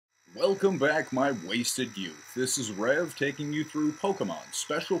Welcome back, my wasted youth. This is Rev taking you through Pokemon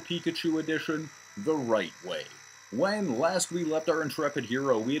Special Pikachu Edition the right way. When last we left our intrepid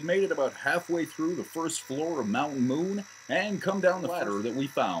hero, we had made it about halfway through the first floor of Mountain Moon and come down the ladder that we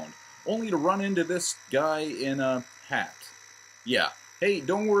found, only to run into this guy in a hat. Yeah, hey,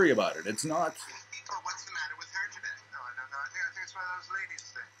 don't worry about it. It's not... Oh, what's the matter with her today? No, I think it's one of those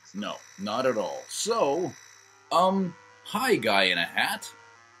ladies things. No, not at all. So, hi, guy in a hat.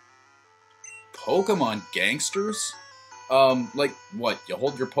 Pokemon gangsters? Like, what, you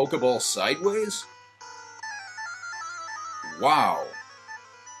hold your Pokeball sideways? Wow.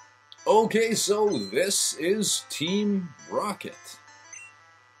 Okay, so this is Team Rocket.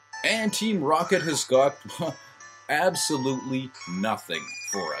 And Team Rocket has got absolutely nothing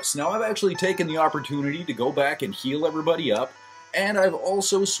for us. Now, I've actually taken the opportunity to go back and heal everybody up, and I've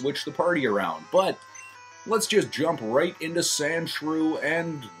also switched the party around, but let's just jump right into Sandshrew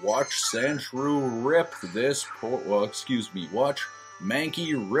and watch Sandshrew rip this poor, watch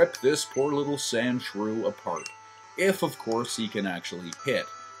Mankey rip this poor little Sandshrew apart. If, of course, he can actually hit.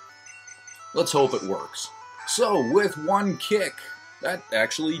 Let's hope it works. So, with one kick, that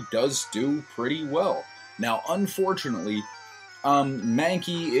actually does do pretty well. Now, unfortunately,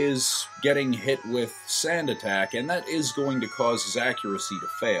 Mankey is getting hit with Sand Attack, and that is going to cause his accuracy to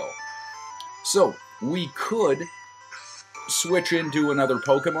fail. So, we could switch into another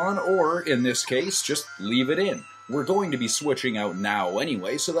Pokemon, or, in this case, just leave it in. We're going to be switching out now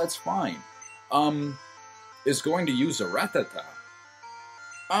anyway, so that's fine. Is going to use a Rattata.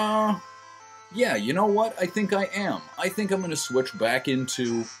 Yeah, you know what? I think I am. I think I'm going to switch back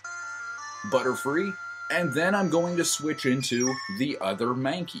into Butterfree, and then I'm going to switch into the other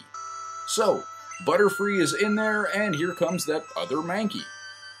Mankey. So, Butterfree is in there, and here comes that other Mankey.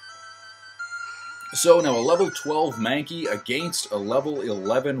 So now a level 12 Mankey against a level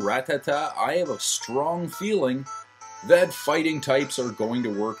 11 Rattata. I have a strong feeling that fighting types are going to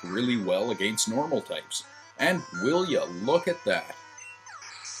work really well against normal types. And will ya look at that?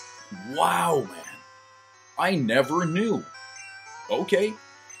 Wow, man. I never knew. Okay,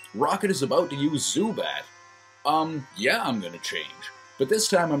 Rocket is about to use Zubat. Yeah, I'm gonna change. But this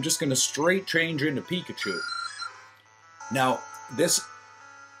time I'm just gonna straight change into Pikachu. Now, this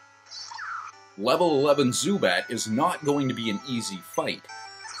level 11 Zubat is not going to be an easy fight.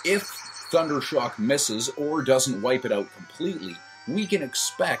 If Thundershock misses or doesn't wipe it out completely, we can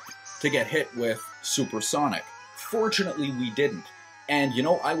expect to get hit with Supersonic. Fortunately, we didn't. And, you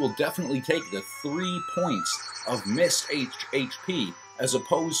know, I will definitely take the 3 points of missed HP as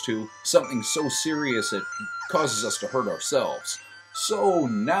opposed to something so serious it causes us to hurt ourselves. So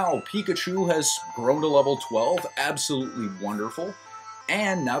now Pikachu has grown to level 12, absolutely wonderful.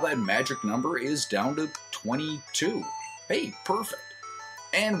 And now that magic number is down to 22. Hey, perfect.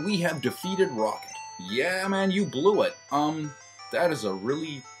 And we have defeated Rocket. Yeah, man, you blew it. That is a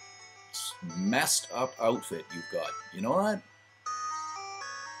really messed up outfit you've got. You know that?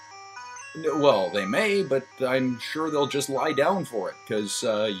 Well, they may, but I'm sure they'll just lie down for it, because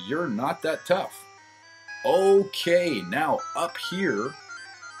you're not that tough. Okay, now up here,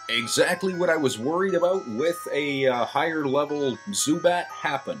 exactly what I was worried about with a higher level Zubat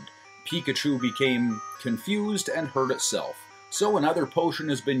happened. Pikachu became confused and hurt itself. So another potion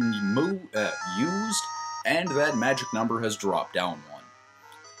has been used, and that magic number has dropped down one.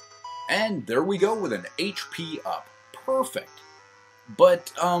 And there we go with an HP up. Perfect.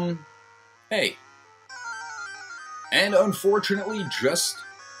 But, hey. And unfortunately, just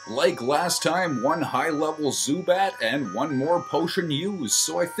like last time, one high-level Zubat and one more potion used.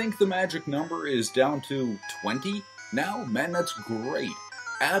 So I think the magic number is down to 20 now. Man, that's great.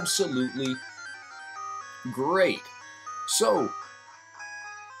 Absolutely great. So,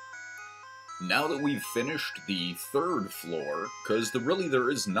 now that we've finished the third floor, because really there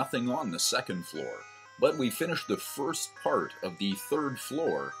is nothing on the second floor, but we finished the first part of the third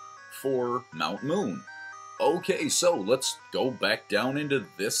floor for Mount Moon. Okay, so let's go back down into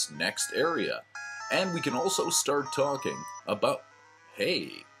this next area. And we can also start talking about...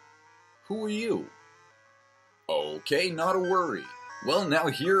 Hey, who are you? Okay, not a worry. Well, now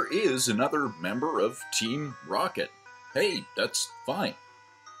here is another member of Team Rocket. Hey, that's fine.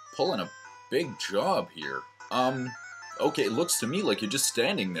 Pulling a big job here. Okay, it looks to me like you're just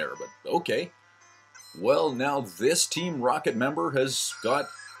standing there, but okay. Well, now this Team Rocket member has got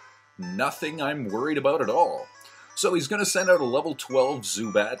nothing I'm worried about at all. So he's going to send out a level 12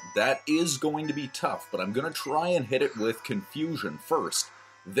 Zubat. That is going to be tough, but I'm going to try and hit it with Confusion first.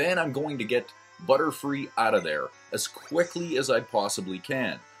 Then I'm going to get Butterfree out of there as quickly as I possibly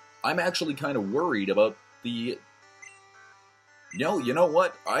can. I'm actually kind of worried about the No, you know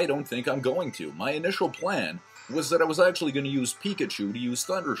what? I don't think I'm going to. My initial plan was that I was actually going to use Pikachu to use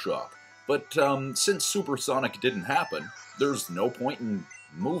Thundershock. But since Supersonic didn't happen, there's no point in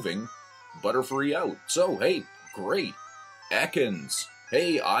moving Butterfree out. So, hey, great. Ekans.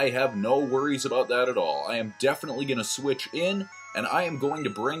 Hey, I have no worries about that at all. I am definitely going to switch in, and I am going to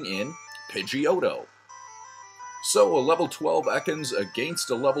bring in Pidgeotto. So, a level 12 Ekans against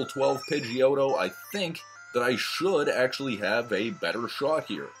a level 12 Pidgeotto, I think that I should actually have a better shot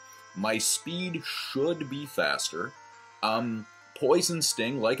here. My speed should be faster. Poison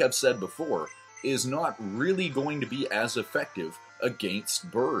Sting, like I've said before, is not really going to be as effective against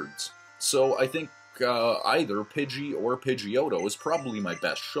birds. So I think either Pidgey or Pidgeotto is probably my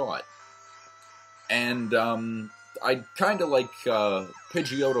best shot. And I kind of like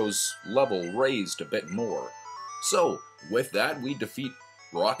Pidgeotto's level raised a bit more. So, with that, we defeat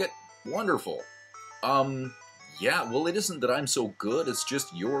Rocket. Wonderful. Yeah, well, it isn't that I'm so good, it's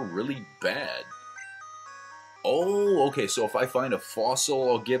just you're really bad. Oh, okay, so if I find a fossil,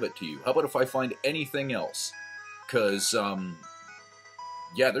 I'll give it to you. How about if I find anything else? Because,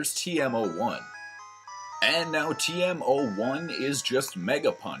 yeah, there's TM01. And now TM01 is just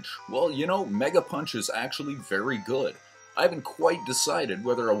Mega Punch. Well, you know, Mega Punch is actually very good. I haven't quite decided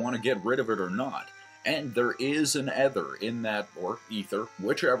whether I want to get rid of it or not. And there is an ether in that, or ether,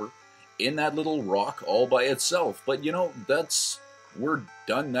 whichever, in that little rock all by itself. But, you know, we're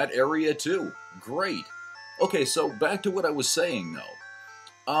done that area too. Great. Okay, so back to what I was saying,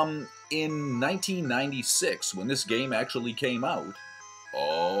 though. In 1996, when this game actually came out...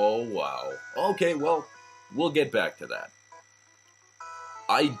 Oh, wow. Okay, well, we'll get back to that.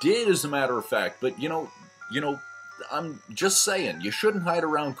 I did, as a matter of fact, but, you know, I'm just saying, you shouldn't hide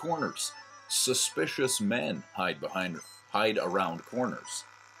around corners. Suspicious men hide around corners.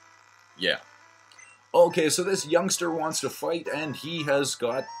 Yeah. Okay, so this youngster wants to fight, and he has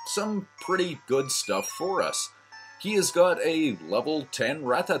got some pretty good stuff for us. He has got a level 10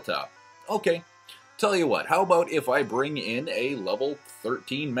 Rattata. Okay, tell you what, how about if I bring in a level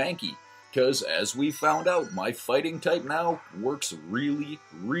 13 Mankey? Because as we found out, my fighting type now works really,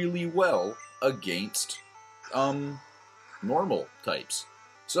 really well against, normal types.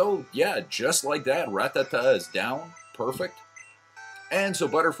 So, yeah, just like that, Rattata is down. Perfect. And so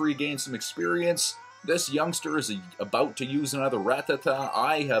Butterfree gains some experience. This youngster is about to use another Rattata.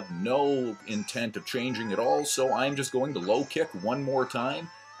 I have no intent of changing at all, so I'm just going to low kick one more time,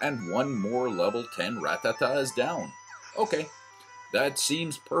 and one more level 10 Rattata is down. Okay, that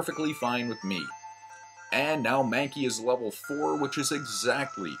seems perfectly fine with me. And now Mankey is level 4, which is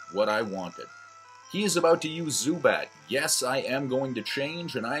exactly what I wanted. He is about to use Zubat. Yes, I am going to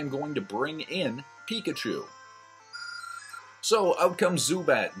change, and I am going to bring in Pikachu. So, out comes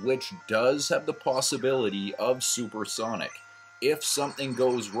Zubat, which does have the possibility of Supersonic. If something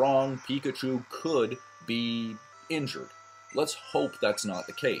goes wrong, Pikachu could be injured. Let's hope that's not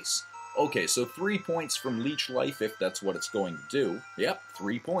the case. Okay, so 3 points from Leech Life, if that's what it's going to do. Yep,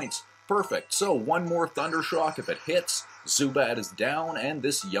 3 points. Perfect. So, one more Thundershock. If it hits, Zubat is down, and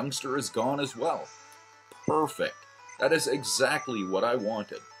this youngster is gone as well. Perfect. That is exactly what I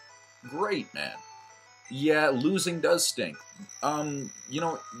wanted. Great, man. Yeah, losing does stink. You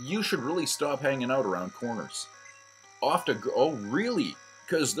know, you should really stop hanging out around corners. Oh, really?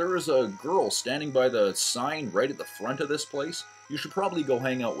 Because there is a girl standing by the sign right at the front of this place. You should probably go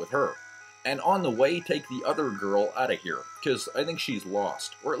hang out with her. And on the way, take the other girl out of here, because I think she's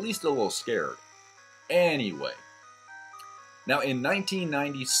lost, or at least a little scared. Anyway. Now, in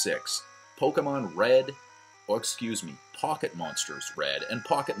 1996, Pokemon Red, Pocket Monsters Red and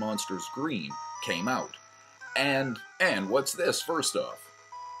Pocket Monsters Green came out. And what's this, first off?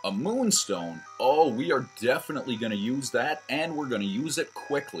 A Moonstone? Oh, we are definitely going to use that, and we're going to use it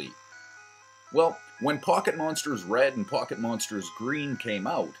quickly. Well, when Pocket Monsters Red and Pocket Monsters Green came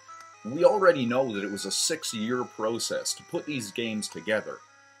out, we already know that it was a 6-year process to put these games together.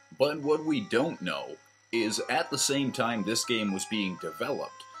 But what we don't know is at the same time this game was being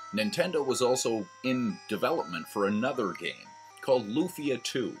developed, Nintendo was also in development for another game called Lufia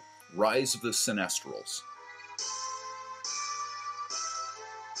 2, Rise of the Sinistrals.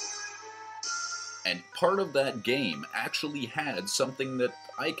 And part of that game actually had something that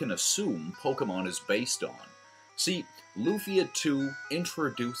I can assume Pokemon is based on. See, Lufia 2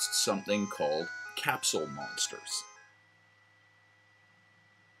 introduced something called capsule monsters.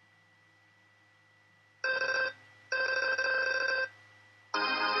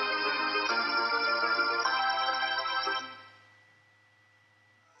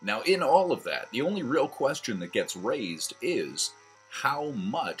 Now, in all of that, the only real question that gets raised is, how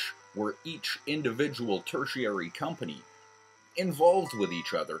much were each individual tertiary company involved with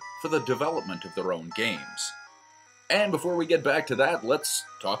each other for the development of their own games. And before we get back to that, let's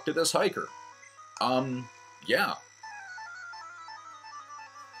talk to this hiker. Yeah.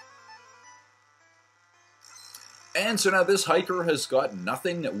 And so now this hiker has got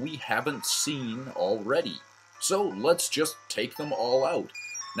nothing that we haven't seen already. So let's just take them all out.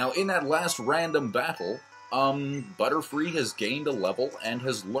 Now in that last random battle, Butterfree has gained a level and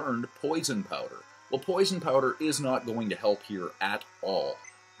has learned Poison Powder. Well, Poison Powder is not going to help here at all.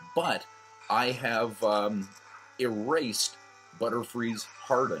 But I have erased Butterfree's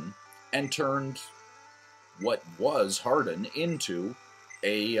Harden and turned what was Harden into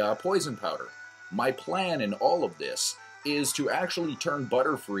a Poison Powder. My plan in all of this is to actually turn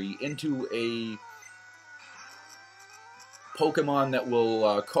Butterfree into a Pokemon that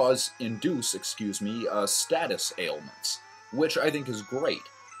will induce status ailments, which I think is great.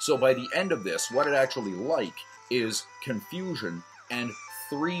 So by the end of this, what I'd actually like is Confusion and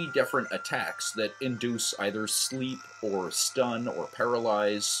 3 different attacks that induce either sleep or stun or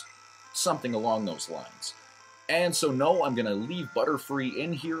paralyze, something along those lines. And so no, I'm going to leave Butterfree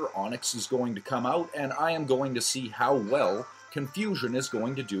in here, Onix is going to come out, and I am going to see how well Confusion is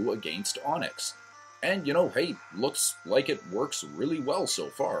going to do against Onix. And, you know, hey, looks like it works really well so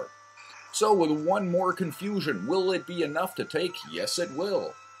far. So, with 1 more Confusion, will it be enough to take? Yes, it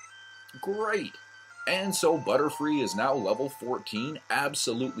will. Great. And so Butterfree is now level 14,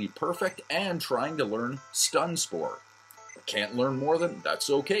 absolutely perfect, and trying to learn Stun Spore. Can't learn more than, that's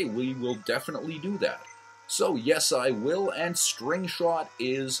okay, we will definitely do that. So, yes, I will, and String Shot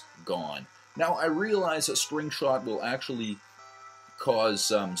is gone. Now, I realize that String Shot will actually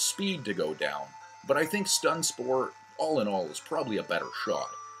cause speed to go down, but I think Stun Spore, all in all, is probably a better shot.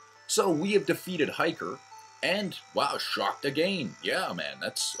 So we have defeated Hiker, and, wow, shocked again. Yeah, man,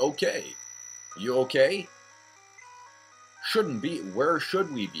 that's okay. You okay? Shouldn't be. Where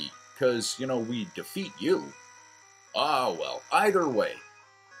should we be? Because, you know, we defeat you. Ah, well, either way.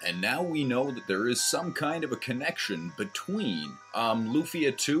 And now we know that there is some kind of a connection between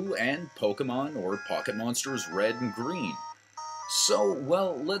Lufia 2 and Pokemon or Pocket Monsters Red and Green. So,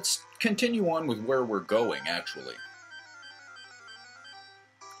 well, let's continue on with where we're going, actually.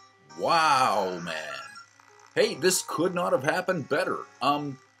 Wow, man. Hey, this could not have happened better.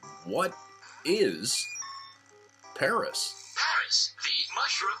 What is Paris? Paris, the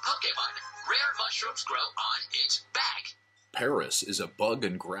mushroom Pokemon. Rare mushrooms grow on its back. Paris is a bug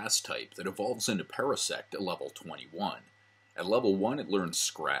and grass type that evolves into Parasect at level 21. At level 1, it learns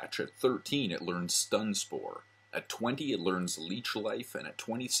Scratch. At 13, it learns Stun Spore. At 20, it learns Leech Life, and at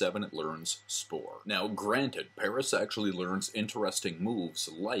 27, it learns Spore. Now, granted, Paris actually learns interesting moves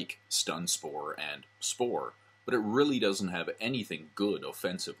like Stun Spore and Spore, but it really doesn't have anything good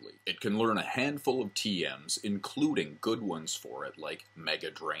offensively. It can learn a handful of TMs, including good ones for it, like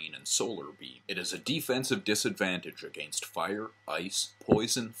Mega Drain and Solar Beam. It has a defensive disadvantage against Fire, Ice,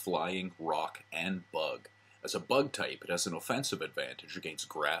 Poison, Flying, Rock, and Bug. As a bug type, it has an offensive advantage against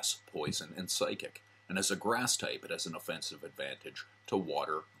Grass, Poison, and Psychic. And as a grass type, it has an offensive advantage to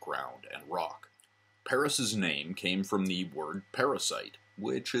water, ground, and rock. Paris's name came from the word parasite,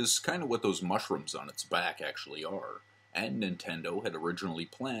 which is kind of what those mushrooms on its back actually are, and Nintendo had originally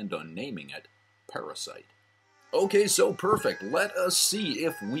planned on naming it Parasite. Okay, so perfect. Let us see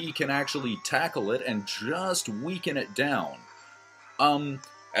if we can actually tackle it and just weaken it down.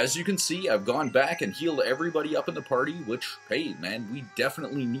 As you can see, I've gone back and healed everybody up in the party, which, hey, man, we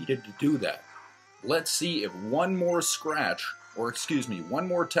definitely needed to do that. Let's see if one more scratch, or excuse me, one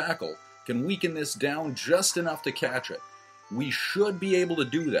more tackle can weaken this down just enough to catch it. We should be able to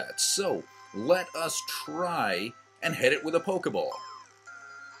do that, so let us try and hit it with a Pokeball.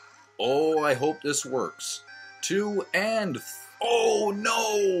 Oh, I hope this works. 2 and... oh,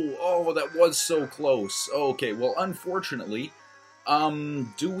 no! Oh, that was so close. Okay, well, unfortunately,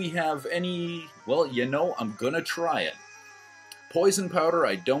 do we have any... well, you know, I'm gonna try it. Poison Powder,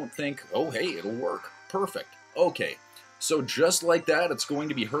 I don't think... oh, hey, it'll work. Perfect. Okay, so just like that, it's going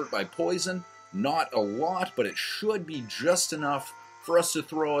to be hurt by poison. Not a lot, but it should be just enough for us to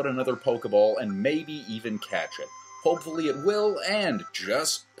throw out another Pokeball and maybe even catch it. Hopefully it will, and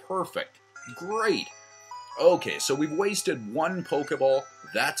just perfect. Great. Okay, so we've wasted 1 Pokeball.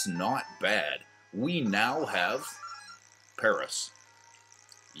 That's not bad. We now have Paris.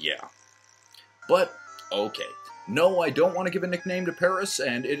 Yeah. But, okay. No, I don't want to give a nickname to Paris,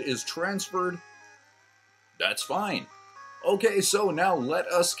 and it is transferred. That's fine. Okay, so now let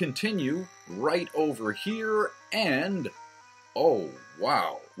us continue right over here, and... oh,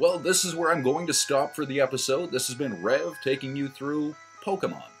 wow. Well, this is where I'm going to stop for the episode. This has been Rev taking you through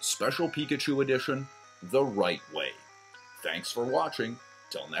Pokemon Special Pikachu Edition the right way. Thanks for watching.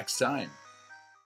 Till next time.